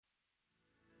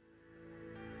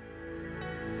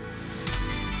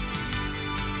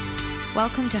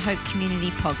Welcome to Hope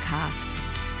Community Podcast.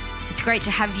 It's great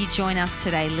to have you join us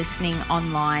today listening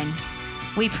online.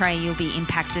 We pray you'll be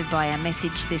impacted by our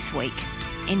message this week.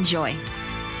 Enjoy.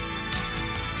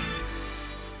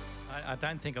 I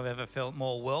don't think I've ever felt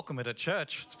more welcome at a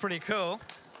church. It's pretty cool.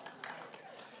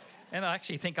 And I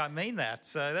actually think I mean that.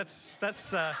 So that's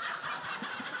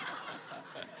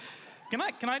Can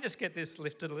I just get this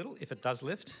lifted a little, if it does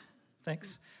lift?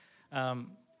 Thanks. Yeah,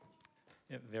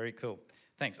 very cool.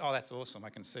 Thanks. Oh, that's awesome. I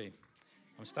can see.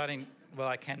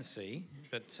 I can see,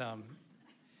 but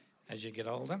as you get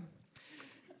older.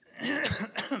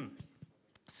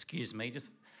 Excuse me, you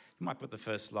might put the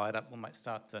first slide up. We might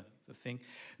start the thing.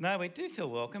 No, we do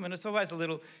feel welcome, and it's always a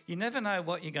little, you never know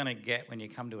what you're going to get when you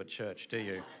come to a church, do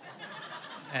you?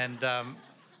 And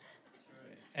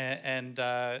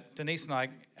Denise and I,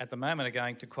 at the moment, are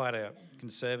going to quite a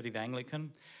conservative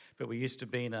Anglican, but we used to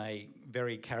be in a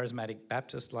very charismatic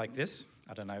Baptist like this.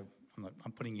 I don't know,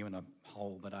 I'm putting you in a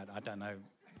hole, but I don't know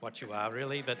what you are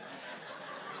really, but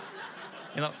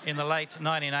in the late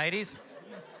 1980s.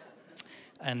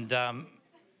 And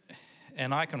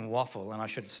I can waffle, and I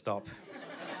should stop.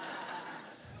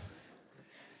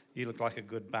 You look like a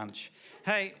good bunch.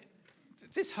 Hey,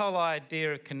 this whole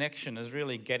idea of connection is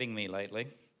really getting me lately.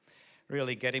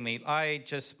 Really getting me. I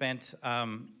just spent,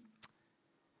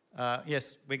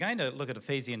 yes, we're going to look at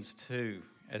Ephesians 2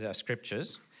 as our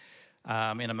scriptures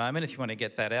in a moment, if you want to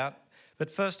get that out. But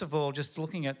first of all, just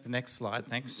looking at the next slide,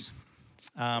 thanks.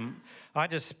 I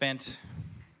just spent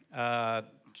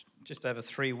just over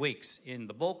 3 weeks in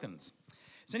the Balkans.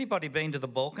 Has anybody been to the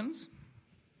Balkans?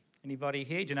 Anybody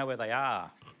here? Do you know where they are?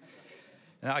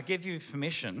 Now, I give you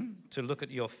permission to look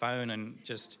at your phone and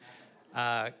just,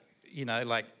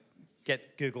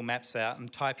 get Google Maps out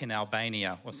and type in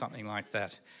Albania or something like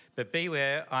that. But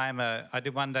beware, I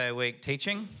do 1 day a week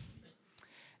teaching,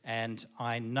 and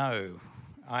I know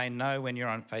when you're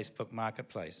on Facebook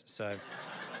Marketplace. So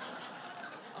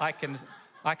I can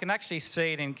actually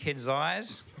see it in kids'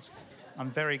 eyes. I'm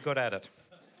very good at it.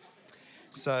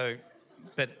 So,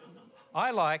 but I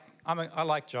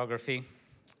like geography,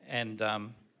 and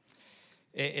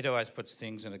it always puts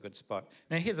things in a good spot.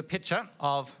 Now, here's a picture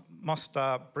of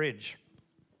Mostar Bridge.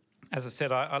 As I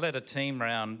said, I led a team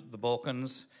around the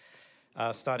Balkans,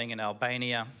 starting in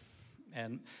Albania,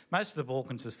 and most of the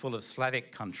Balkans is full of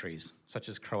Slavic countries, such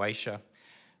as Croatia.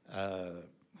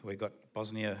 We've got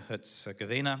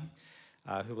Bosnia-Herzegovina.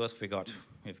 Who else we got?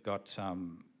 We've got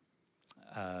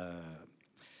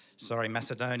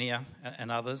Macedonia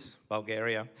and others,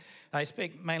 Bulgaria. They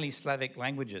speak mainly Slavic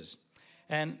languages.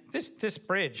 And this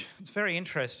bridge, it's very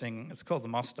interesting. It's called the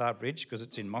Mostar Bridge because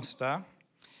it's in Mostar.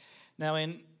 Now,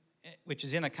 which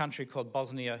is in a country called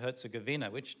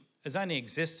Bosnia-Herzegovina, which has only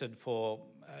existed for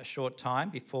a short time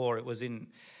before it was in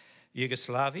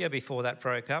Yugoslavia, before that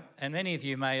broke up. And many of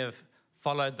you may have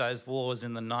followed those wars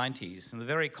in the 90s, and the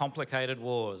very complicated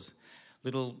wars,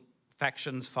 little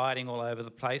factions fighting all over the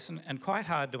place, and quite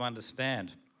hard to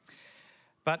understand.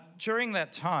 But during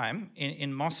that time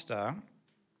in Mostar,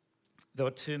 there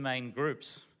were two main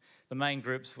groups. The main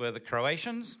groups were the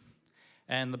Croatians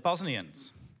and the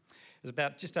Bosnians. There's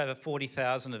about just over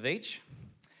 40,000 of each,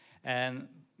 and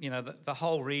the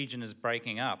whole region is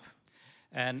breaking up.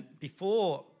 And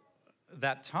before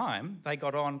that time, they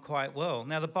got on quite well.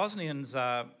 Now, the Bosnians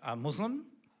are Muslim,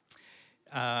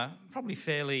 probably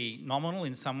fairly nominal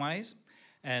in some ways,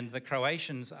 and the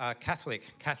Croatians are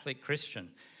Catholic Christian.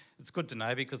 It's good to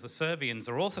know because the Serbians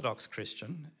are Orthodox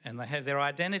Christian, and their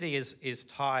identity is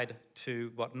tied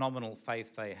to what nominal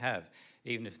faith they have,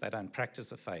 even if they don't practice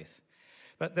the faith.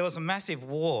 But there was a massive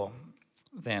war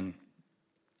then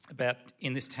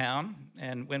in this town,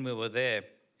 and when we were there,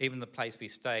 even the place we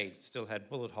stayed still had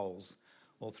bullet holes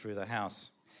all through the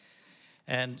house.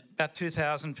 And about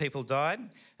 2,000 people died.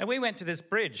 And we went to this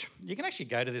bridge. You can actually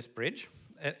go to this bridge.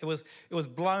 It was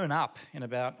blown up in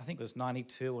about, I think it was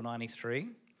 92 or 93.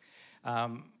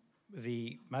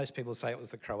 Most people say it was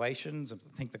the Croatians. I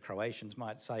think the Croatians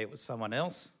might say it was someone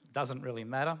else. It doesn't really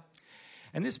matter.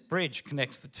 And this bridge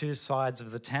connects the two sides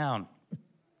of the town.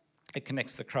 It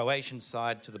connects the Croatian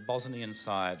side to the Bosnian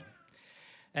side.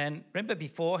 And remember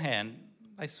beforehand,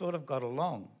 they sort of got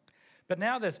along. But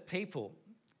now there's people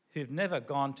who've never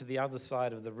gone to the other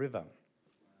side of the river.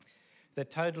 They're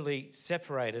totally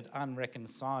separated,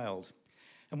 unreconciled.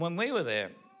 And when we were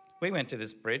there, we went to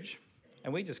this bridge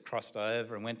and we just crossed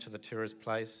over and went to the tourist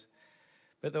place.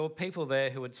 But there were people there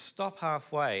who would stop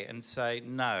halfway and say,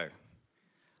 no,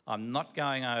 I'm not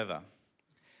going over.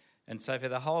 And so for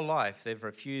their whole life, they've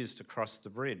refused to cross the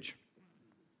bridge.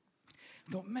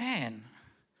 I thought, man,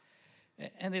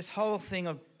 and this whole thing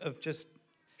of just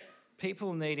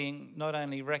people needing not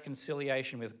only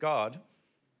reconciliation with God,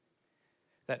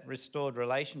 that restored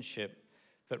relationship,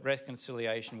 but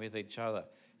reconciliation with each other.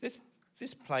 This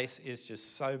place is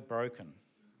just so broken.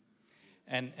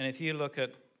 And if you look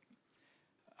at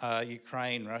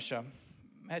Ukraine, Russia,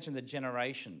 imagine the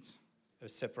generations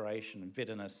of separation and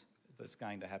bitterness that's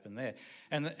going to happen there.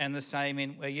 And the same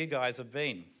in where you guys have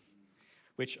been,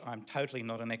 which I'm totally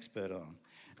not an expert on.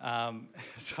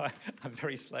 So I'm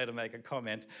very slow to make a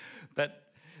comment.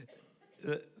 But,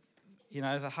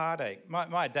 the heartache.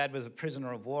 My dad was a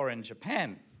prisoner of war in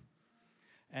Japan.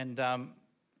 And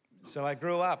so I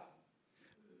grew up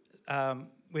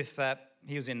with that.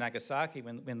 He was in Nagasaki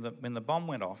when the bomb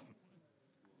went off.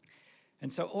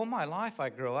 And so all my life I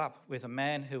grew up with a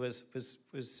man who was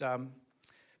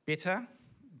bitter,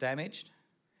 damaged.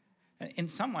 In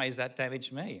some ways that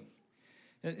damaged me.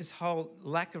 This whole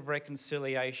lack of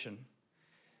reconciliation,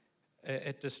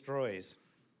 it destroys.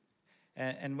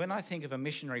 And when I think of a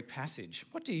missionary passage,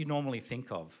 what do you normally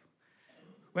think of?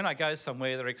 When I go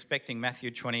somewhere, they're expecting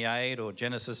Matthew 28 or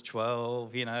Genesis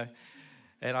 12, and I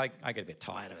get a bit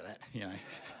tired of that,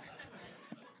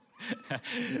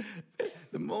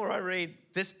 The more I read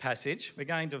this passage, we're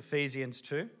going to Ephesians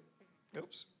 2.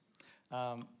 Oops.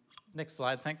 Next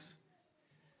slide, thanks.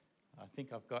 I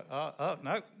think I've got...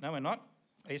 No, we're not.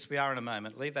 Yes, we are in a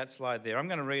moment. Leave that slide there. I'm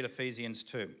going to read Ephesians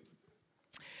 2.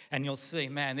 And you'll see,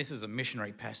 man, this is a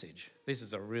missionary passage. This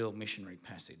is a real missionary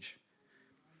passage.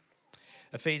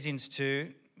 Ephesians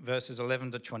 2, verses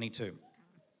 11 to 22.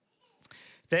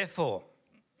 Therefore,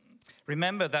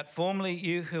 remember that formerly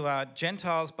you who are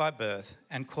Gentiles by birth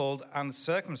and called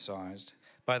uncircumcised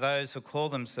by those who call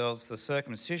themselves the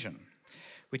circumcision,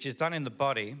 which is done in the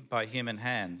body by human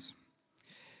hands.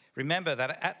 Remember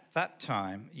that at that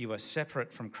time you were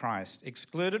separate from Christ,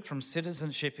 excluded from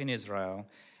citizenship in Israel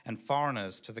and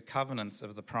foreigners to the covenants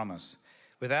of the promise,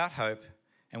 without hope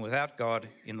and without God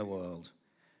in the world.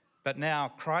 But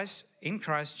now in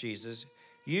Christ Jesus,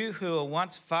 you who were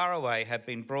once far away have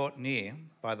been brought near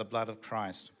by the blood of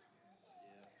Christ.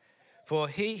 For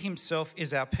he himself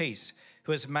is our peace,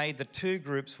 who has made the two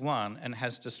groups one and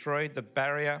has destroyed the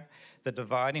barrier, the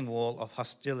dividing wall of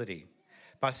hostility.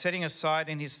 By setting aside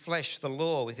in his flesh the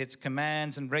law with its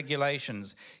commands and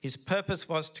regulations, his purpose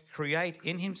was to create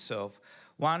in himself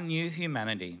one new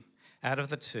humanity out of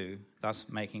the two,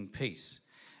 thus making peace,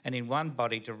 and in one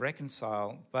body to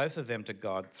reconcile both of them to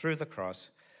God through the cross,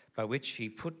 by which he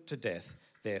put to death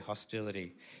their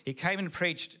hostility. He came and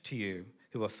preached to you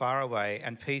who are far away,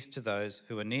 and peace to those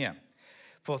who are near.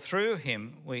 For through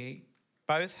him we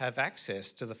both have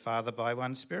access to the Father by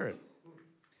one Spirit.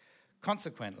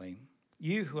 Consequently,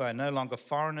 you who are no longer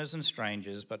foreigners and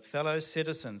strangers, but fellow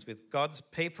citizens with God's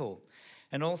people,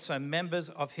 and also members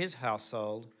of his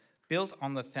household, built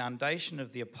on the foundation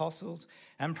of the apostles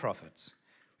and prophets,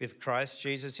 with Christ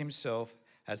Jesus himself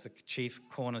as the chief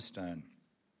cornerstone.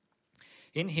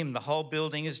 In him the whole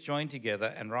building is joined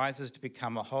together and rises to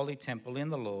become a holy temple in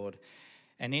the Lord,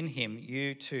 and in him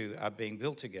you too are being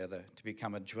built together to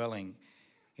become a dwelling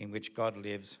in which God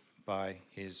lives by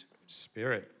his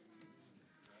Spirit.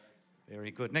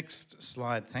 Very good. Next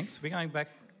slide, thanks. We're going back.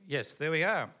 Yes, there we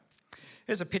are.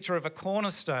 Here's a picture of a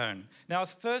cornerstone. Now, I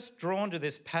was first drawn to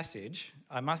this passage,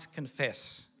 I must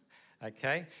confess,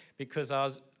 okay, because I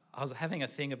was having a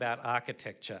thing about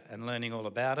architecture and learning all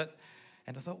about it.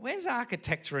 And I thought, where's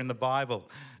architecture in the Bible?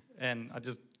 And I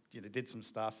just did some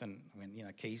stuff and went,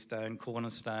 Keystone,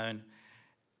 Cornerstone.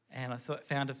 And I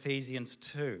found Ephesians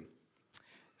 2.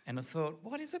 And I thought,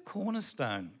 what is a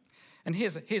cornerstone? And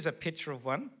here's a picture of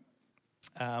one.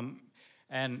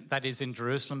 And that is in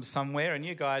Jerusalem somewhere. And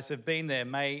you guys have been there,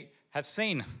 may have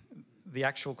seen the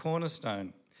actual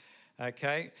cornerstone.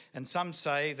 Okay? And some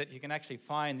say that you can actually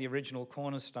find the original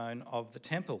cornerstone of the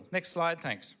temple. Next slide,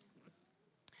 thanks.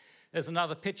 There's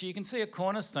another picture. You can see a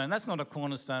cornerstone. That's not a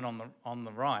cornerstone on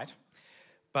the right,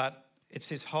 but it's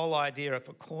this whole idea of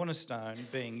a cornerstone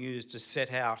being used to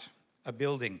set out a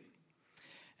building.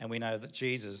 And we know that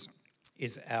Jesus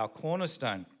is our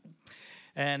cornerstone.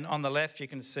 And on the left, you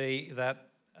can see that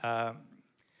a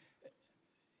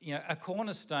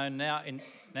cornerstone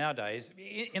nowadays.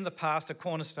 In the past, a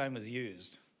cornerstone was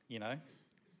used,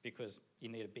 because you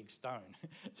need a big stone,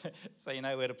 so you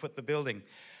know where to put the building.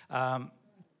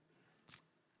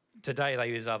 Today they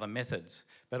use other methods,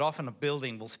 but often a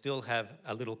building will still have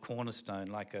a little cornerstone,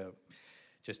 like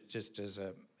just as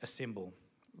a symbol,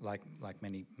 like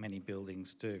many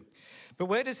buildings do. But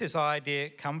where does this idea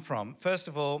come from? First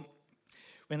of all,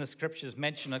 when the scriptures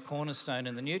mention a cornerstone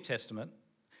in the New Testament,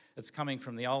 it's coming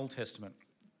from the Old Testament.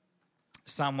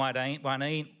 Psalm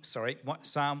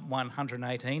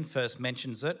 118 first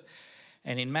mentions it,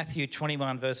 And in Matthew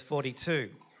 21, verse 42,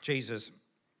 Jesus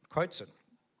quotes it.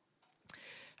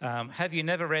 Have you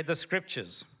never read the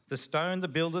scriptures? The stone the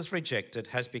builders rejected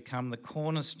has become the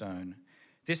cornerstone.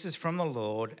 This is from the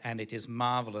Lord, and it is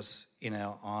marvellous in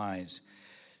our eyes.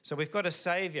 So we've got a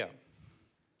Saviour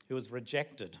who was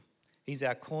rejected. He's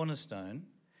our cornerstone.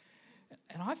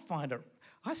 And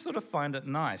I sort of find it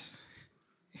nice.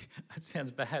 It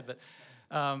sounds bad, but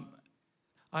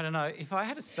I don't know. If I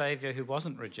had a Saviour who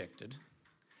wasn't rejected,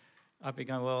 I'd be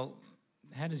going, well,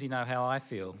 how does he know how I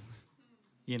feel?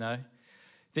 You know,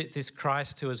 this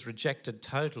Christ who is rejected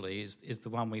totally is the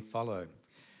one we follow.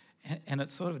 And it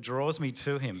sort of draws me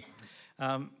to him.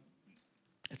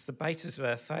 It's the basis of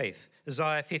our faith.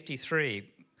 Isaiah 53,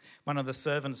 one of the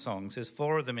servant songs. There's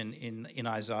 4 of them in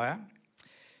Isaiah.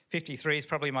 53 is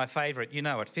probably my favourite. You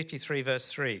know it. 53 verse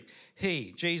 3.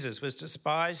 He, Jesus, was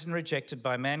despised and rejected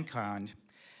by mankind,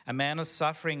 a man of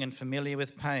suffering and familiar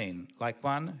with pain, like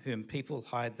one whom people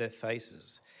hide their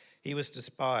faces. He was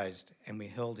despised, and we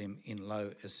held him in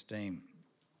low esteem.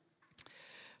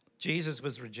 Jesus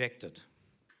was rejected.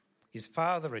 His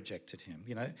father rejected him,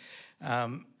 you know.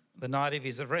 The night of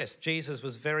his arrest, Jesus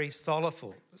was very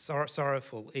sorrowful,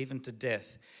 even to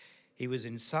death. He was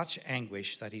in such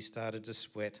anguish that he started to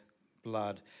sweat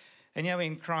blood. And, you know,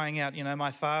 in crying out, you know, my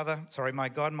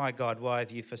God, why have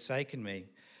you forsaken me?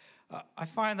 I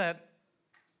find that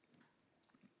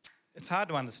it's hard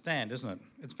to understand, isn't it?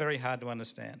 It's very hard to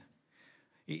understand.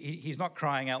 He's not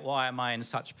crying out, why am I in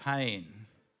such pain?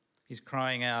 He's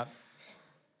crying out,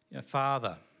 you know,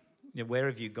 Father, you know, where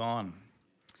have you gone?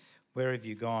 Where have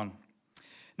you gone?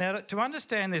 Now, to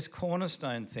understand this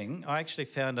cornerstone thing, I actually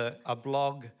found a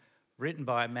blog written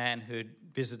by a man who'd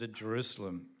visited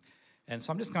Jerusalem. And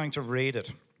so I'm just going to read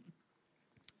it.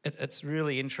 It's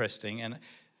really interesting, and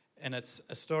it's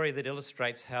a story that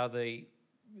illustrates how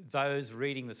those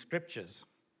reading the scriptures,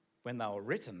 when they were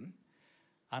written,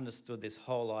 understood this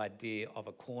whole idea of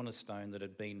a cornerstone that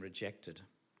had been rejected.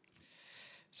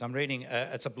 So I'm reading,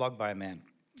 it's a blog by a man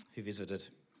who visited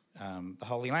the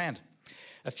Holy Land.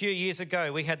 A few years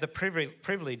ago, we had the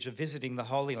privilege of visiting the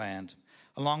Holy Land.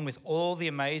 Along with all the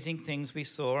amazing things we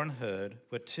saw and heard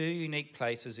were 2 unique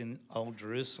places in Old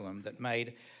Jerusalem that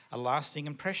made a lasting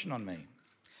impression on me.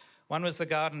 One was the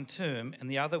Garden Tomb,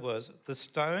 and the other was the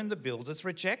stone the builders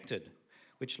rejected,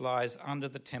 which lies under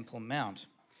the Temple Mount.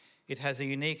 It has a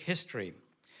unique history.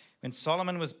 When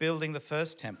Solomon was building the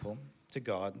first temple to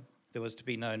God, there was to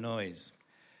be no noise.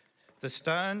 The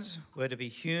stones were to be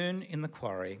hewn in the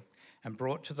quarry and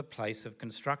brought to the place of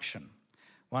construction.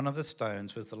 One of the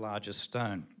stones was the largest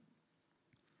stone.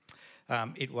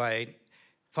 It weighed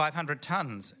 500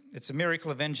 tons. It's a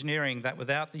miracle of engineering that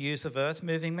without the use of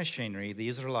earth-moving machinery, the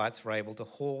Israelites were able to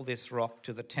haul this rock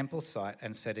to the temple site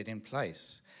and set it in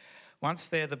place. Once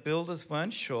there, the builders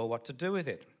weren't sure what to do with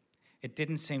it. It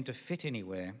didn't seem to fit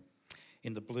anywhere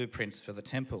in the blueprints for the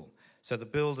temple. So the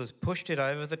builders pushed it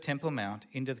over the Temple Mount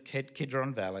into the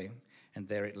Kidron Valley, and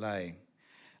there it lay.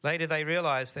 Later, they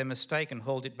realised their mistake and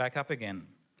hauled it back up again.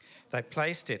 They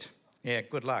placed it,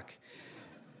 good luck.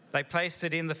 They placed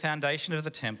it in the foundation of the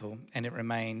temple, and it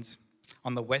remains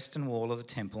on the western wall of the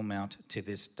Temple Mount to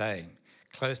this day,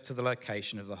 close to the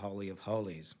location of the Holy of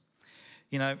Holies.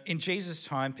 You know, in Jesus'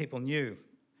 time, people knew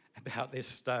about this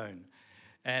stone.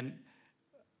 And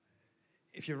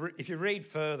if you read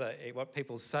further what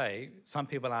people say, some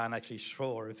people aren't actually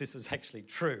sure if this is actually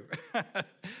true.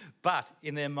 But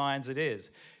in their minds it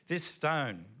is. This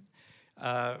stone,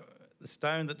 the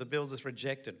stone that the builders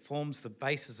rejected, forms the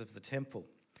basis of the temple,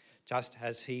 just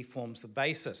as he forms the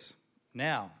basis.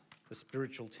 Now, the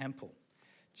spiritual temple.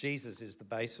 Jesus is the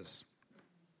basis.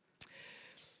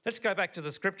 Let's go back to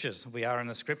the scriptures. We are in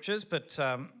the scriptures, but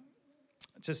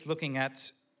just looking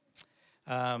at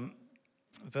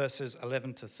verses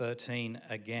 11 to 13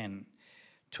 again,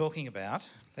 talking about,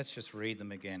 let's just read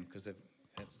them again because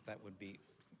that would be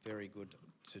very good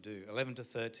to do. 11 to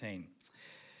 13.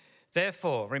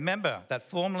 Therefore, remember that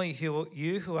formerly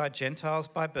you who are Gentiles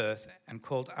by birth and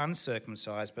called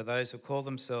uncircumcised by those who call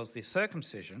themselves the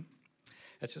circumcision.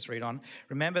 Let's just read on.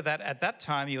 Remember that at that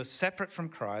time you were separate from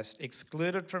Christ,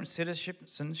 excluded from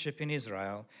citizenship in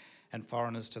Israel, and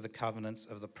foreigners to the covenants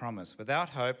of the promise, without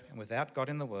hope and without God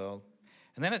in the world.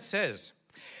 And then it says,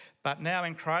 but now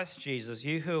in Christ Jesus,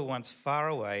 you who were once far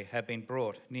away have been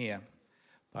brought near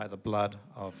by the blood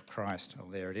of Christ. Oh,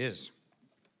 there it is.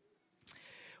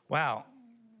 Wow.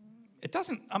 It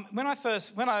doesn't, when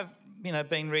I've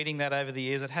been reading that over the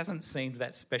years, it hasn't seemed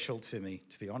that special to me,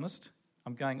 to be honest.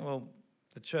 I'm going, well,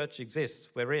 the church exists,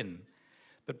 we're in.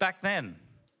 But back then,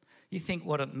 you think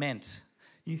what it meant.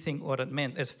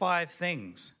 There's 5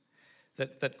 things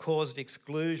that caused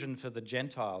exclusion for the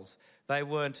Gentiles. They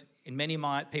weren't, in many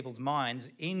people's minds,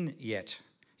 in yet.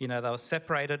 They were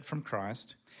separated from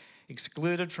Christ,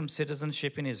 excluded from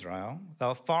citizenship in Israel. They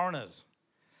were foreigners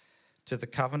to the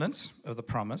covenants of the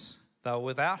promise. They were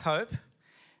without hope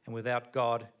and without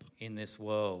God in this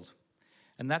world.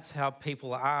 And that's how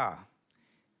people are.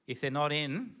 If they're not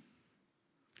in,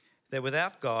 they're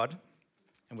without God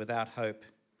and without hope.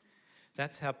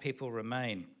 That's how people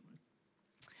remain.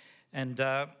 And,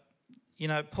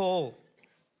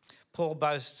 Paul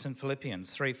boasts in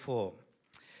Philippians 3:4.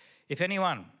 If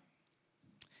anyone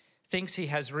thinks he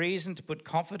has reason to put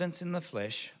confidence in the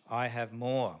flesh, I have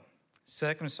more.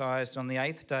 Circumcised on the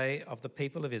 8th day of the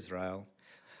people of Israel,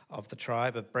 of the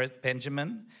tribe of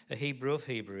Benjamin, a Hebrew of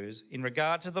Hebrews, in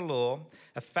regard to the law,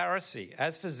 a Pharisee,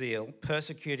 as for zeal,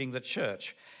 persecuting the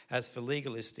church, as for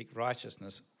legalistic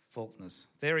righteousness, faultless.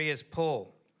 There he is,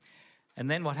 Paul. And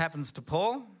then what happens to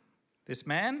Paul? This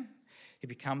man, he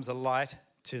becomes a light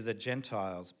to the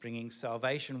Gentiles, bringing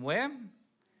salvation where?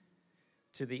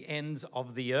 To the ends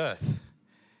of the earth.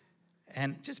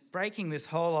 And just breaking this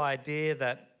whole idea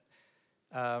that,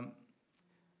 that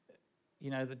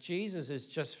Jesus is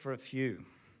just for a few,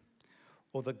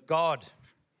 or that God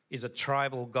is a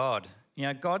tribal God.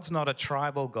 God's not a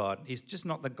tribal God. He's just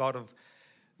not the God of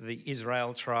the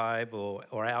Israel tribe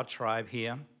or our tribe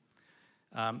here.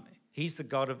 He's the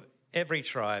God of every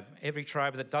tribe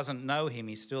that doesn't know him,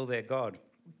 he's still their God.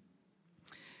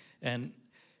 And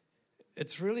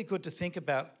it's really good to think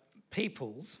about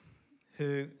peoples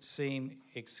who seem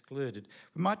excluded.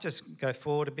 We might just go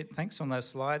forward a bit. Thanks on those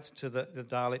slides to the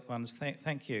Dalit ones.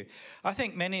 Thank you. I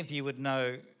think many of you would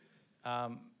know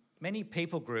many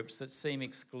people groups that seem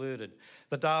excluded.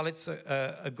 The Dalits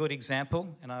are a good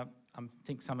example, and I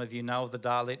think some of you know of the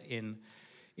Dalit in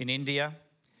India,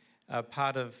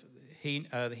 part of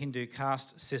the Hindu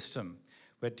caste system,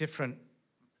 where different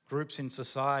groups in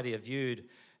society are viewed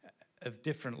of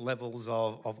different levels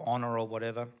of honour or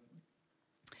whatever.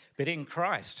 But in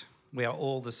Christ, we are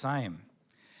all the same.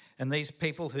 And these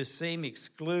people who seem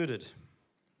excluded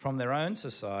from their own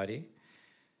society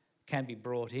can be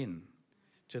brought in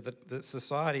to the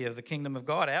society of the kingdom of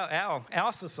God,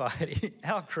 our society,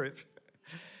 our group.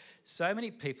 So many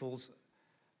peoples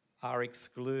are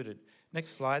excluded.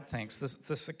 Next slide, thanks.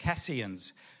 The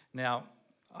Circassians. Now,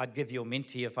 I'd give you a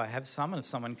minty if I have some, and if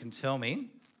someone can tell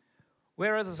me.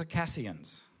 Where are the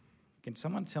Circassians? Can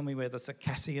someone tell me where the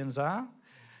Circassians are?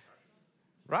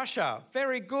 Russia.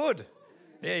 Very good.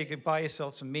 Yeah, you could buy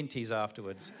yourself some minties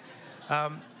afterwards.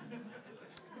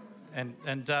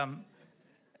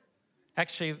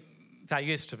 Actually, they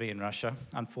used to be in Russia,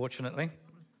 unfortunately.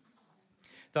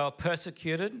 They were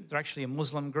persecuted. They're actually a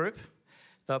Muslim group.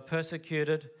 They were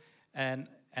persecuted and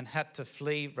had to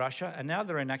flee Russia. And now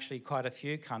they're in actually quite a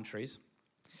few countries.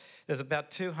 There's about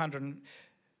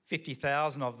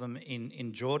 250,000 of them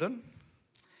in Jordan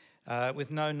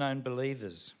with no known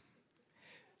believers.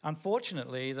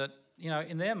 Unfortunately, that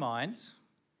in their minds,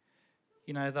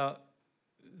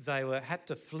 they had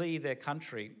to flee their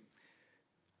country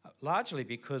largely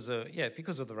because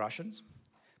of the Russians,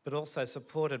 but also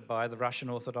supported by the Russian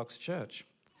Orthodox Church.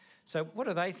 So what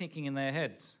are they thinking in their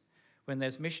heads when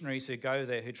there's missionaries who go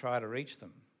there who try to reach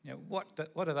them? What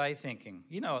are they thinking?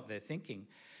 You know what they're thinking.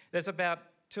 There's about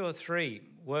 2 or 3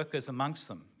 workers amongst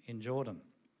them in Jordan.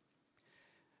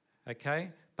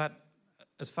 Okay? But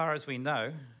as far as we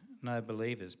know, no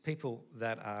believers, people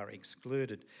that are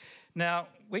excluded. Now,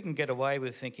 we can get away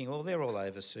with thinking, well, they're all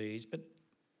overseas, but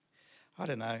I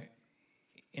don't know.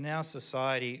 In our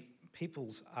society,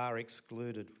 peoples are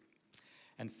excluded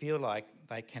and feel like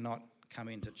they cannot come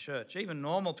into church. Even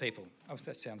normal people. Oh,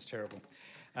 that sounds terrible.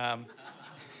 I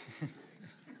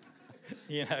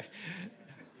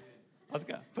was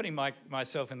putting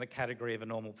myself in the category of a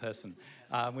normal person,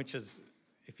 which is,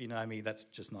 if you know me, that's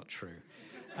just not true.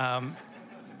 I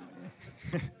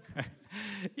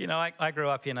grew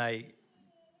up in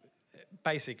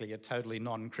basically a totally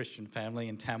non-Christian family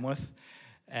in Tamworth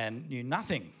and knew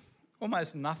nothing,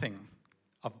 almost nothing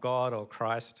of God or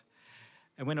Christ.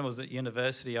 And when I was at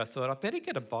university, I thought, I better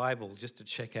get a Bible just to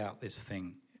check out this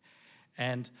thing.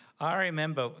 And I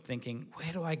remember thinking,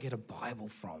 where do I get a Bible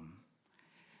from?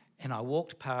 And I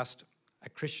walked past a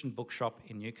Christian bookshop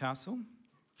in Newcastle.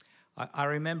 I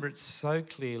remember it so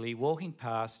clearly, walking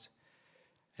past,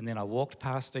 and then I walked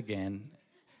past again,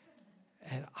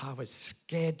 and I was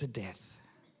scared to death,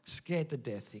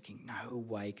 thinking, no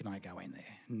way can I go in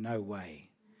there, no way.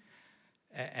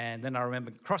 And then I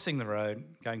remember crossing the road,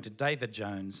 going to David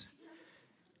Jones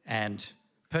and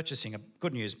purchasing a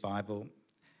Good News Bible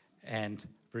and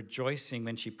rejoicing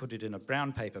when she put it in a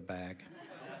brown paper bag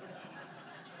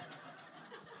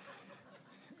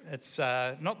It's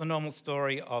not the normal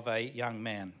story of a young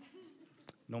man.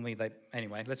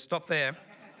 Anyway, let's stop there.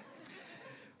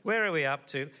 Where are we up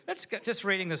to? Let's get just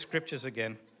reading the scriptures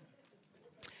again.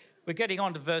 We're getting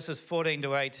on to verses 14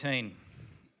 to 18.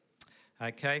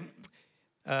 Okay.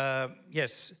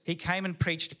 Yes, he came and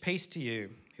preached peace to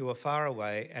you who are far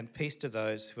away and peace to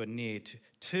those who are near,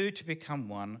 to become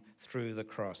one through the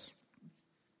cross.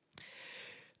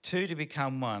 Two to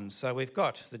become one. So we've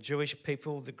got the Jewish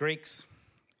people, the Greeks,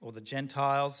 or the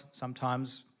Gentiles.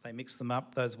 Sometimes they mix them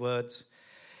up, those words.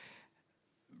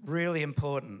 Really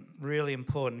important, really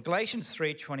important. Galatians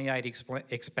 3:28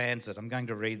 expands it. I'm going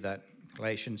to read that.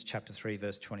 Galatians chapter 3,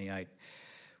 verse 28,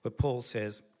 where Paul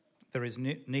says, there is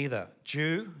neither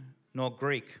Jew nor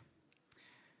Greek.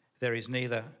 There is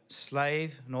neither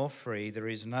slave nor free. There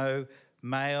is no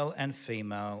male and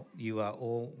female. You are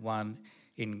all one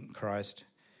in Christ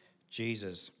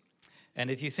Jesus. And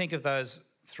if you think of those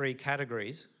three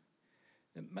categories,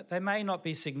 they may not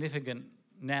be significant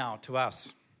now to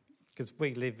us because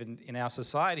we live in our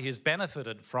society who's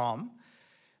benefited from,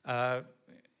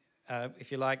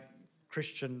 if you like,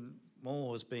 Christian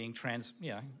laws being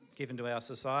given to our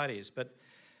societies. But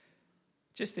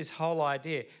just this whole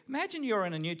idea. Imagine you're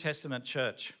in a New Testament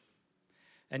church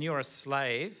and you're a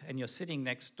slave and you're sitting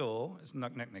next to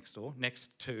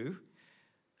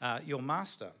your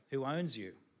master who owns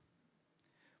you.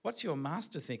 What's your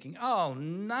master thinking? Oh,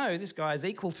 no, this guy is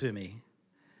equal to me.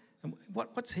 And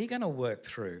what's he going to work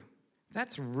through?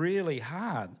 That's really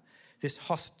hard, this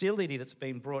hostility that's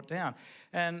been brought down.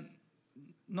 And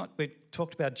we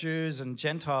talked about Jews and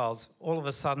Gentiles. All of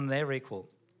a sudden, they're equal.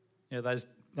 You know,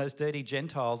 those dirty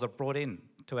Gentiles are brought in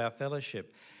to our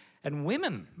fellowship. And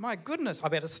women, my goodness, I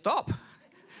better stop.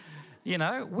 You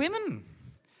know, women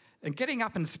and getting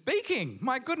up and speaking,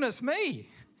 my goodness me.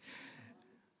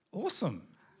 Awesome.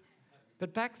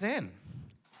 But back then,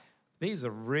 these are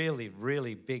really,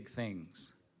 really big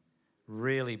things.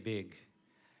 Really big.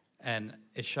 And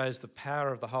it shows the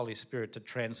power of the Holy Spirit to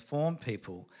transform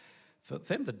people, for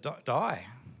them to die,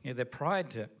 their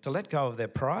pride, to let go of their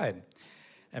pride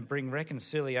and bring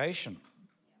reconciliation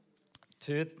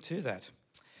to that.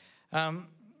 When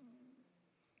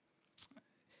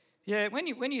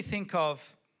you think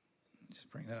of,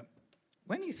 just bring that up.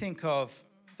 When you think of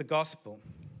the gospel,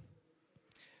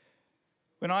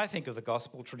 when I think of the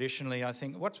gospel traditionally, I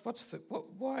think, what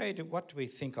do we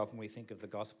think of when we think of the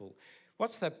gospel?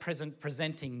 What's the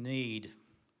presenting need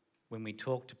when we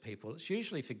talk to people? It's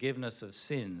usually forgiveness of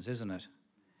sins, isn't it?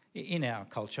 In our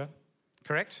culture,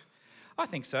 correct? I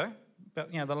think so.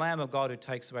 But, the Lamb of God who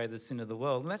takes away the sin of the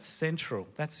world, that's central.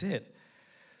 That's it.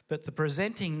 But the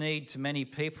presenting need to many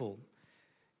people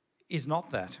is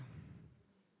not that.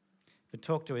 If we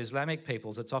talk to Islamic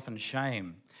peoples, it's often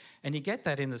shame. And you get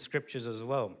that in the scriptures as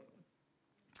well.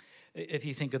 If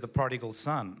you think of the prodigal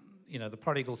son, the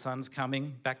prodigal son's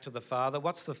coming back to the father.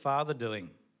 What's the father doing?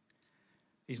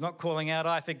 He's not calling out,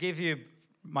 I forgive you,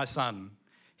 my son.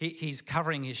 He's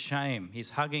covering his shame. He's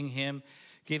hugging him,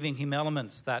 giving him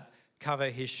elements that cover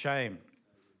his shame.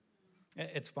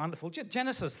 It's wonderful.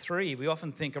 Genesis 3, we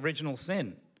often think original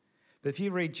sin. But if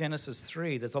you read Genesis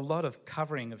 3, there's a lot of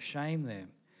covering of shame there.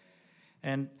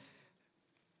 And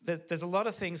there's a lot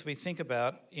of things we think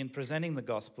about in presenting the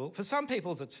gospel. For some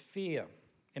people, it's fear.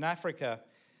 In Africa,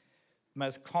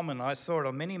 most common, I saw it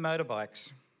on many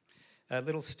motorbikes, a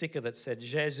little sticker that said,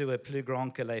 Jésus est plus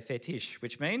grand que les fétiches,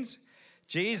 which means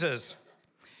Jesus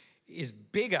is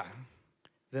bigger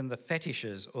than the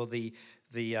fetishes or the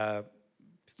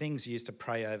things used to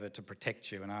pray over to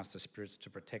protect you and ask the spirits to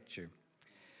protect you.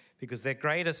 Because their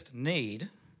greatest need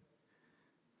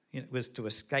was to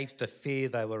escape the fear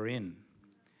they were in.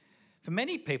 For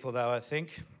many people, though, I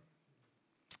think,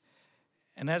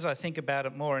 and as I think about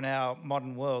it more in our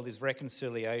modern world, is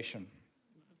reconciliation.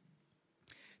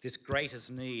 This greatest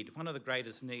need, one of the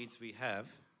greatest needs we have,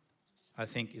 I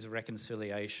think, is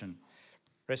reconciliation,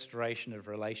 restoration of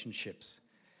relationships,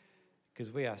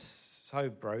 because we are so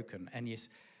broken. And you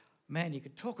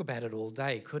could talk about it all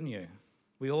day, couldn't you?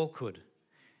 We all could,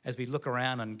 as we look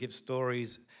around and give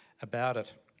stories about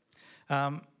it.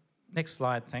 Next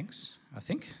slide, thanks. I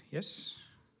think, yes.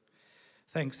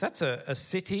 Thanks. That's a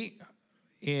city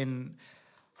in,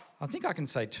 I think I can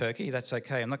say Turkey, that's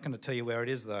okay. I'm not going to tell you where it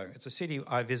is, though. It's a city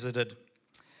I visited,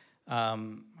 I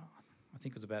think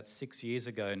it was about 6 years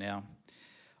ago now,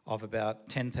 of about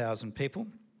 10,000 people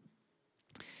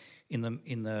in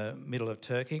the middle of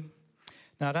Turkey.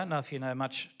 Now, I don't know if you know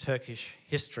much Turkish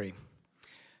history,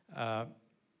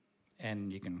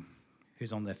 and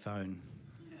who's on their phone?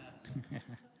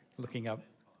 Looking up.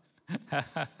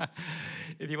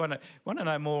 If you want to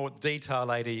know more detail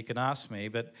later, you can ask me.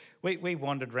 But we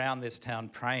wandered around this town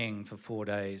praying for 4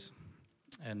 days.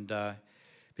 And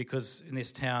because in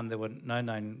this town there were no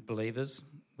known believers,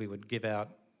 we would give out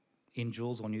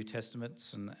Injils or New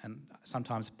Testaments and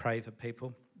sometimes pray for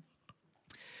people.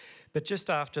 But just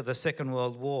after the Second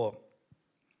World War,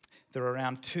 there were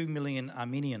around 2 million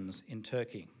Armenians in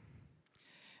Turkey.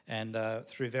 And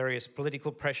through various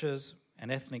political pressures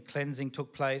and ethnic cleansing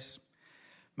took place,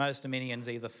 most Armenians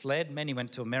either fled, many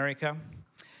went to America,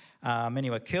 many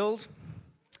were killed,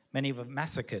 many were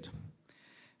massacred.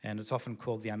 And it's often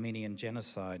called the Armenian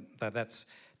genocide, though that's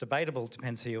debatable,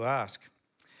 depends who you ask.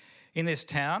 In this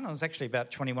town, it was actually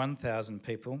about 21,000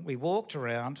 people. We walked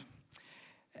around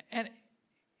and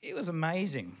it was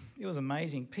amazing. It was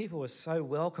amazing. People were so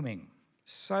welcoming,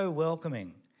 so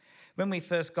welcoming. When we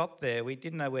first got there, we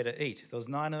didn't know where to eat. There was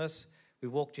 9 of us. We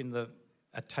walked in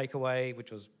a takeaway,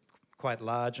 which was quite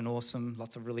large and awesome,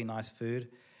 lots of really nice food.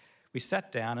 We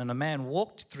sat down and a man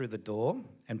walked through the door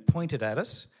and pointed at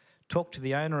us, talked to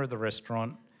the owner of the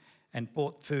restaurant and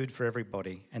bought food for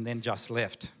everybody and then just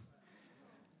left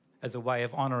as a way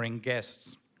of honouring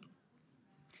guests.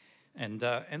 And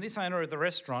this owner of the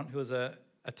restaurant, who was a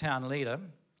town leader,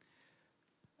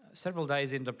 several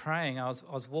days into praying, I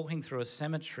was walking through a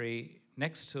cemetery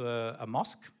next to a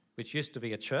mosque, which used to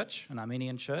be a church, an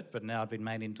Armenian church, but now had been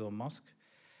made into a mosque.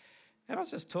 And I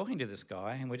was just talking to this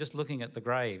guy, and we're just looking at the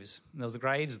graves. And there was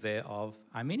graves there of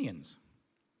Armenians.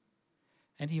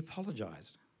 And he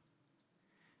apologised.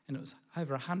 And it was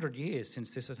over 100 years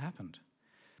since this had happened.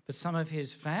 But some of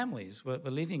his families were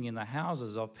living in the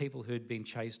houses of people who'd been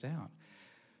chased out.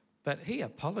 But he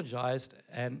apologised,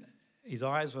 and his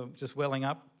eyes were just welling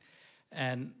up,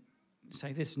 and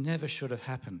say, this never should have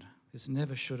happened. This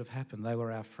never should have happened. They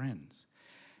were our friends.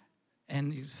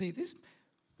 And you see,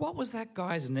 what was that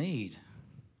guy's need?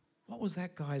 What was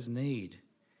that guy's need?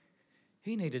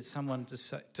 He needed someone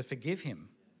to forgive him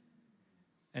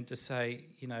and to say,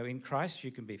 in Christ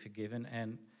you can be forgiven,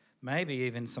 and maybe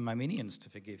even some Armenians to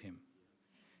forgive him.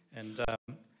 And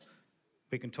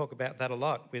we can talk about that a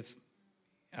lot with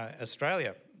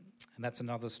Australia, and that's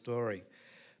another story.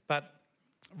 But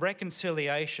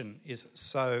reconciliation is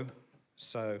so,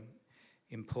 so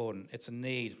important. It's a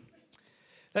need.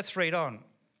 Let's read on.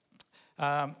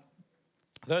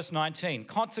 Verse 19,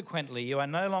 consequently, you are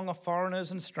no longer foreigners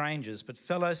and strangers, but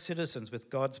fellow citizens with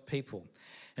God's people,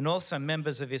 and also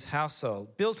members of his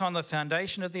household, built on the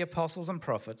foundation of the apostles and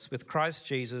prophets, with Christ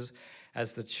Jesus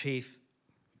as the chief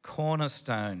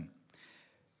cornerstone.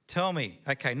 Tell me,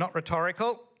 okay, not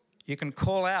rhetorical, you can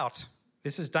call out.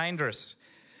 This is dangerous.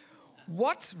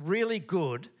 What's really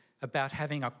good about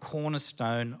having a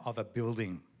cornerstone of a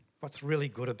building? What's really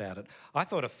good about it? I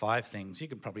thought of 5 things. You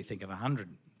could probably think of 100.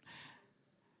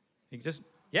 You just,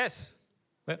 yes.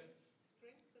 Well,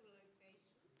 strength of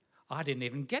location. I didn't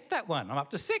even get that one. I'm up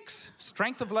to 6.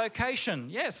 Strength of location,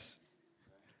 yes.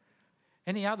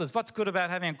 Any others? What's good about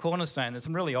having a cornerstone? There's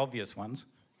some really obvious ones.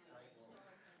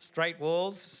 Straight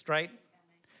walls, straight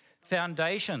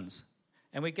foundations.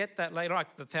 And we get that later on,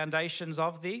 the foundations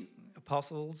of the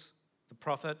apostles, the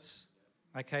prophets.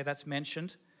 Okay, that's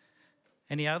mentioned.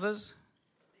 Any others?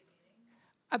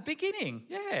 A beginning,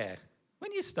 yeah.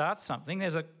 When you start something,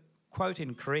 there's a quote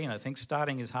in Korean, I think,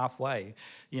 starting is halfway,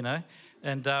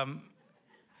 and I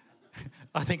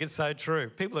think it's so true.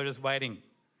 People are just waiting.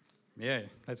 Yeah,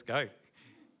 let's go.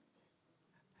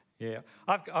 Yeah,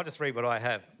 I'll just read what I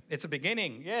have. It's a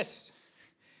beginning, yes.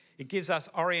 It gives us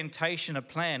orientation, a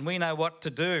plan. We know what to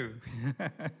do.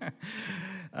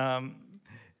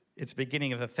 It's the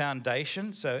beginning of a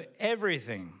foundation, so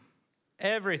everything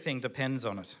depends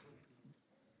on it.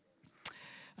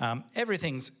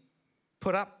 Everything's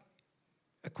put up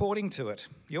according to it.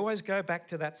 You always go back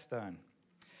to that stone.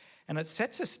 And it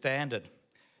sets a standard.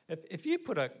 If you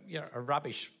put a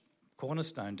rubbish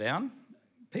cornerstone down,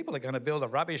 people are going to build a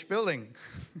rubbish building.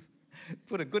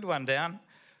 Put a good one down,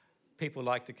 people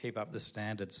like to keep up the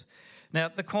standards. Now,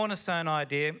 the cornerstone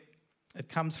idea, it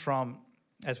comes from,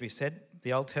 as we said,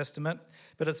 the Old Testament,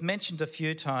 but it's mentioned a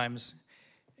few times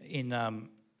in,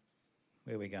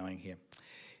 where are we going here?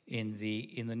 In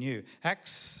the New.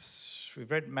 Acts,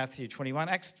 we've read Matthew 21,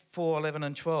 Acts 4, 11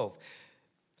 and 12.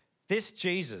 This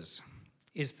Jesus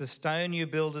is the stone you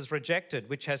builders rejected,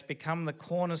 which has become the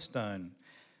cornerstone.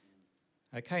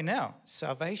 Okay, now,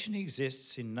 salvation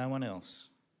exists in no one else,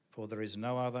 for there is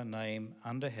no other name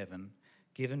under heaven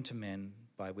given to men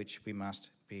by which we must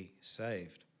be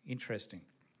saved. Interesting.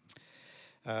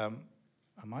 I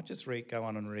might just go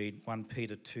on and read 1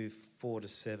 Peter 2, 4 to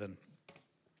 7,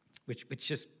 which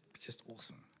is just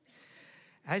awesome.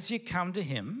 as you come to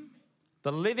him,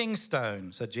 the living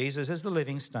stone, so Jesus is the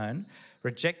living stone,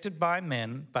 rejected by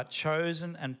men, but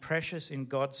chosen and precious in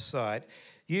God's sight,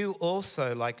 you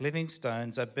also, like living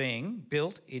stones, are being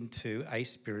built into a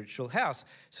spiritual house.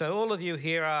 So all of you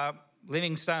here are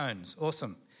living stones.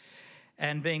 Awesome.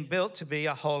 And being built to be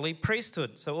a holy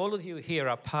priesthood. So all of you here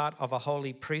are part of a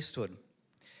holy priesthood.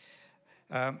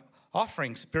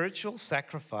 Offering spiritual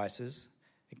sacrifices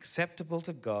acceptable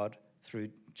to God through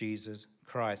Jesus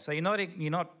Christ. So you're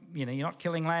not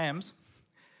killing lambs.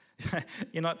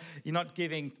 you're not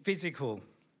giving physical.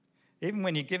 Even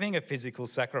when you're giving a physical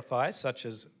sacrifice, such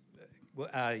as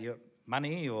your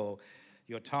money or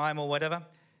your time or whatever,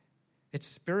 it's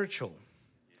spiritual.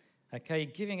 Okay,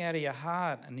 you're giving out of your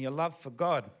heart and your love for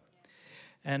God,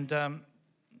 and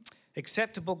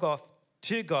acceptable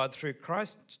to God through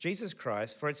Jesus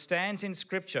Christ. For it stands in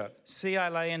Scripture: "See, I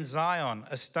lay in Zion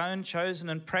a stone chosen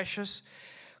and precious,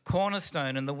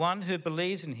 cornerstone, and the one who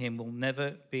believes in him will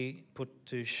never be put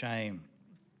to shame."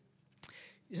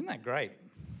 Isn't that great?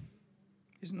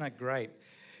 Isn't that great?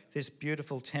 This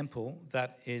beautiful temple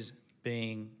that is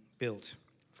being built.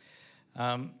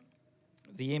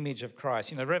 The image of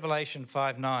Christ. Revelation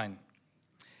 5:9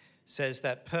 says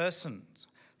that persons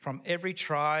from every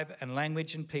tribe and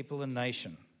language and people and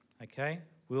nation,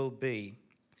 will be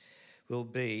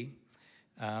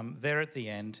there at the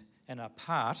end and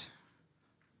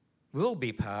will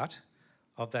be part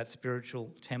of that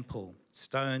spiritual temple,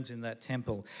 stones in that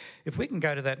temple. If we can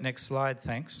go to that next slide,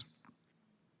 thanks.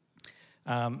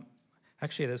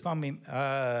 Actually, there's one.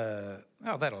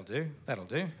 That'll do.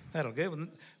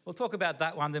 We'll talk about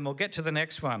that one, then we'll get to the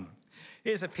next one.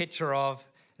 Here's a picture of,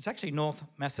 it's actually North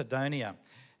Macedonia.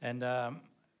 And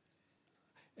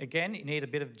again, you need a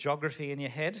bit of geography in your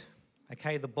head.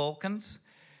 Okay, the Balkans.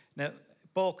 Now,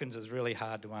 Balkans is really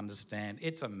hard to understand.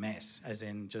 It's a mess, as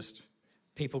in just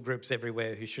people groups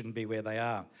everywhere who shouldn't be where they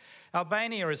are.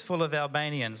 Albania is full of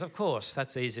Albanians. Of course,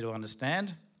 that's easy to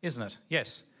understand, isn't it?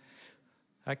 Yes.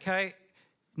 Okay,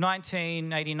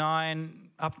 1989,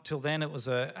 up till then, it was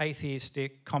an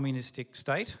atheistic, communistic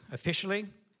state, officially.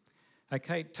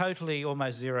 Okay, totally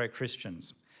almost zero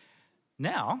Christians.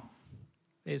 Now,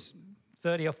 there's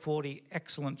 30 or 40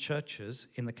 excellent churches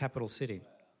in the capital city.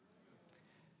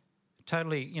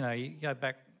 Totally, you go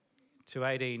back to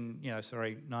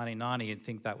 1990, you'd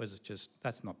think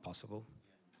that's not possible.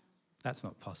 That's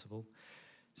not possible.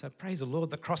 So praise the Lord,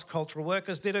 the cross-cultural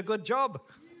workers did a good job.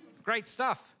 Great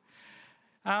stuff.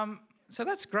 So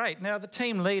that's great. Now, the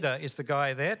team leader is the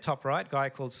guy there, top right, guy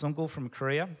called Sungul from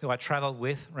Korea, who I travelled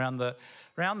with around the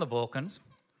Balkans.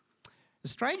 The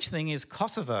strange thing is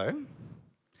Kosovo,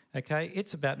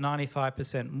 it's about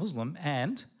 95% Muslim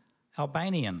and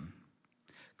Albanian.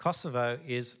 Kosovo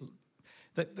is...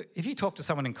 if you talk to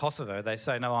someone in Kosovo, they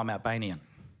say, "No, I'm Albanian."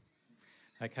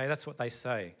 Okay, that's what they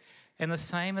say. And the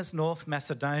same as North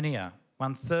Macedonia.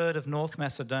 1/3 of North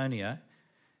Macedonia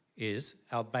is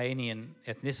Albanian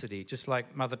ethnicity, just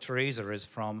like Mother Teresa is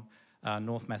from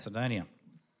North Macedonia.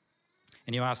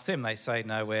 And you ask them, they say,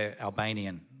 "No, we're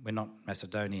Albanian, we're not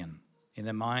Macedonian." In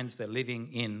their minds, they're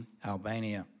living in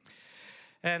Albania.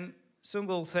 And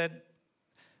Sungul said,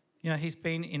 he's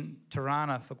been in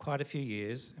Tirana for quite a few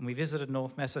years, and we visited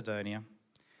North Macedonia,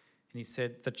 and he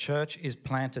said, the church is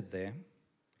planted there.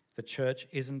 The church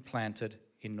isn't planted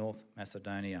in North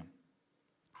Macedonia.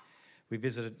 We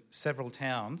visited several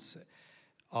towns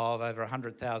of over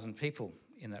 100,000 people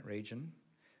in that region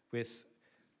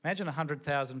imagine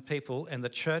 100,000 people, and the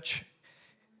church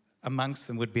amongst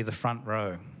them would be the front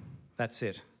row. That's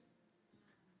it.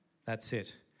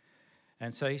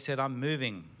 And so he said, "I'm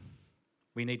moving.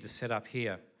 We need to set up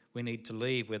here. We need to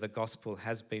leave where the gospel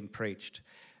has been preached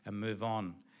and move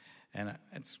on." And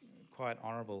it's quite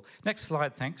honourable. Next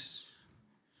slide, thanks.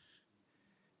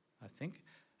 I think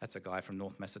that's a guy from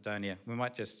North Macedonia. We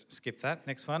might just skip that.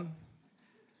 Next one.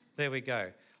 There we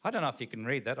go. I don't know if you can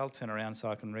read that. I'll turn around so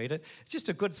I can read it. It's just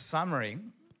a good summary.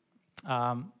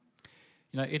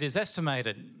 It is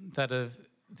estimated that of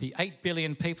the 8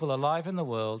 billion people alive in the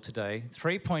world today,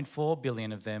 3.4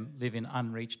 billion of them live in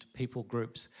unreached people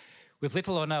groups with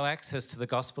little or no access to the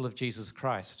gospel of Jesus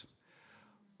Christ.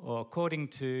 Or according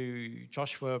to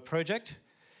Joshua Project,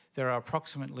 there are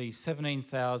approximately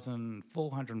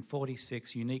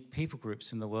 17,446 unique people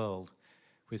groups in the world,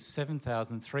 with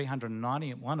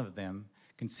 7,391 of them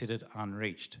considered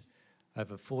unreached,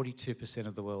 over 42%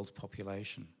 of the world's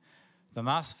population. The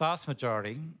vast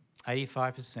majority,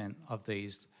 85% of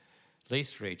these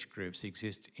least reached groups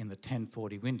exist in the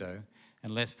 1040 window,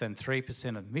 and less than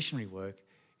 3% of missionary work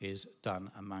is done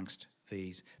amongst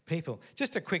these people.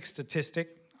 Just a quick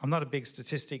statistic. I'm not a big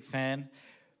statistic fan,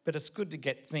 But it's good to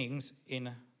get things in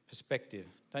perspective,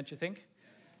 don't you think?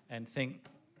 And think,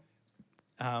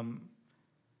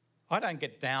 I don't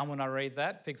get down when I read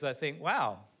that because I think,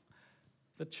 wow,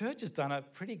 the church has done a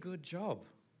pretty good job.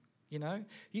 You know,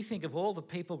 you think of all the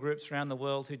people groups around the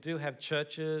world who do have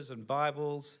churches and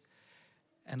Bibles,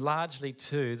 and largely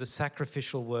too the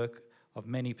sacrificial work of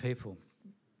many people.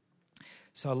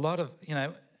 So a lot of,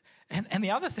 and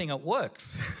the other thing, it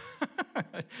works.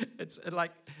 It's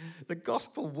like the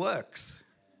gospel works,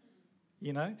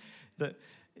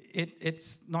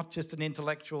 it's not just an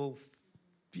intellectual,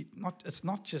 it's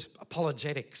not just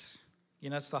apologetics,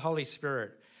 it's the Holy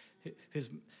Spirit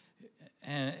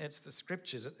and it's the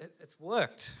scriptures. It's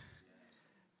worked.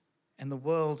 And the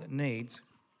world needs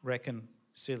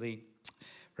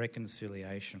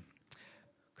reconciliation.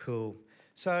 Cool.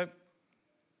 So,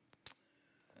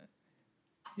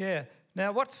 yeah.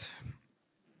 Now, this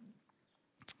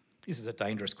is a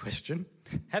dangerous question.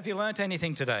 Have you learnt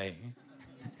anything today?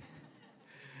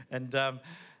 And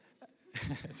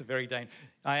it's a very dangerous.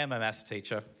 I am a maths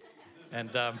teacher,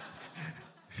 and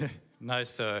no,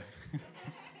 sir.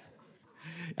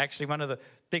 Actually, one of the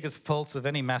biggest faults of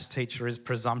any maths teacher is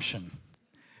presumption.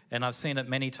 And I've seen it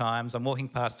many times. I'm walking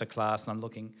past a class and I'm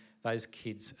looking, those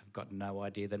kids have got no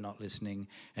idea, they're not listening,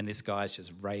 and this guy's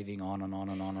just raving on and on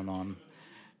and on and on.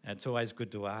 And it's always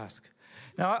good to ask.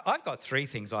 Now, I've got 3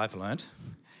 things I've learnt.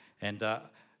 And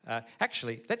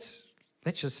actually, let's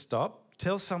just stop.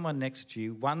 Tell someone next to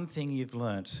you one thing you've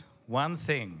learnt. One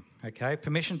thing, okay?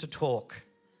 Permission to talk.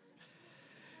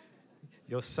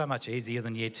 You're so much easier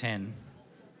than year 10.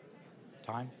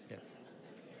 Time? Yeah.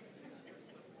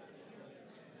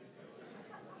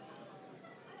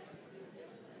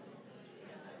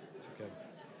 It's okay.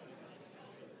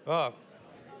 Oh.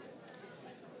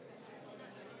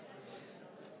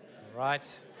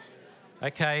 Right.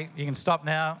 Okay, you can stop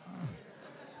now.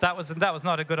 That was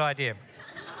not a good idea.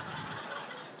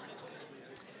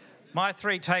 My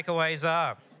 3 takeaways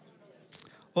are: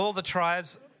 all the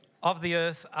tribes of the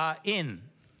earth are in.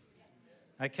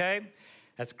 Okay?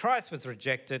 As Christ was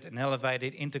rejected and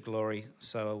elevated into glory,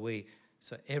 so are we.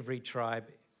 So every tribe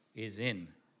is in.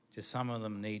 Just some of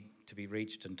them need to be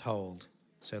reached and told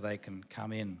so they can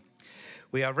come in.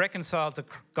 We are reconciled to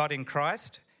God in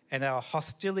Christ, and our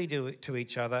hostility to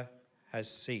each other has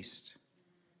ceased.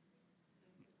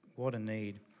 What a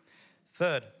need.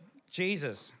 Third,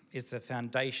 Jesus is the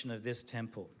foundation of this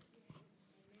temple,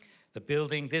 the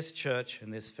building, this church,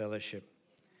 and this fellowship.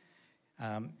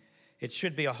 It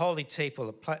should be a holy temple,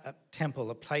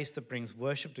 a place that brings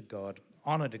worship to God,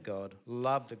 honour to God,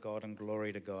 love to God, and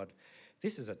glory to God.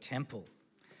 This is a temple.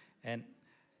 And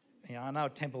I know a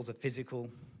temple's a physical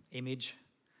image,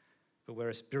 but we're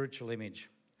a spiritual image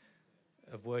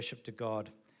of worship to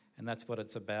God, and that's what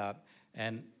it's about.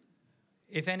 And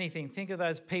if anything, think of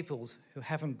those peoples who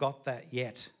haven't got that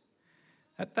yet.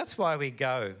 That's why we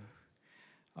go.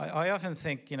 I often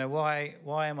think, why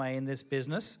am I in this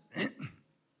business?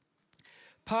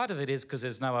 Part of it is because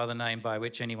there's no other name by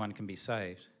which anyone can be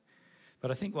saved.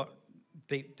 But I think what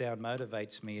deep down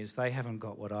motivates me is they haven't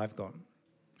got what I've got.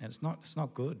 And it's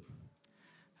not good.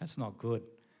 That's not good.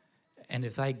 And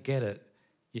if they get it,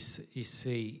 you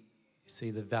see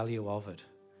the value of it,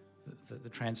 the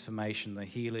transformation, the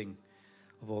healing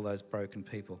of all those broken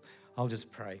people. I'll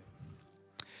just pray.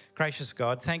 Gracious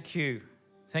God, thank you.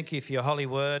 Thank you for your holy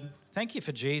word. Thank you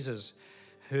for Jesus,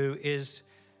 who is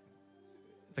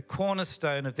the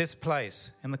cornerstone of this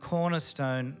place and the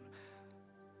cornerstone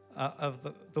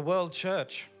of the world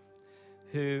church,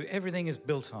 who everything is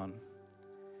built on.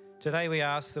 Today we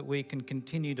ask that we can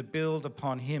continue to build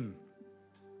upon him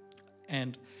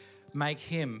and make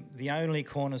him the only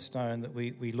cornerstone that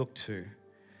we look to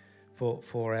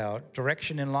for our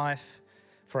direction in life,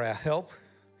 for our help,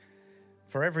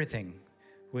 for everything.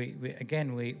 We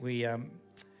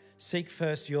seek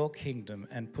first your kingdom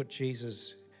and put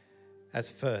Jesus as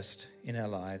first in our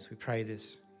lives. We pray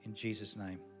this in Jesus'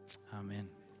 name. Amen.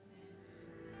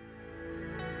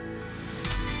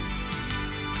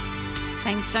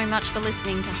 Thanks so much for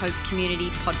listening to Hope Community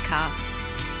Podcasts.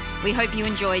 We hope you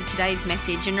enjoyed today's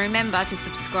message, and remember to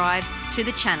subscribe to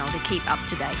the channel to keep up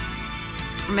to date.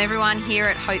 From everyone here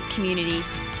at Hope Community,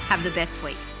 have the best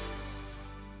week.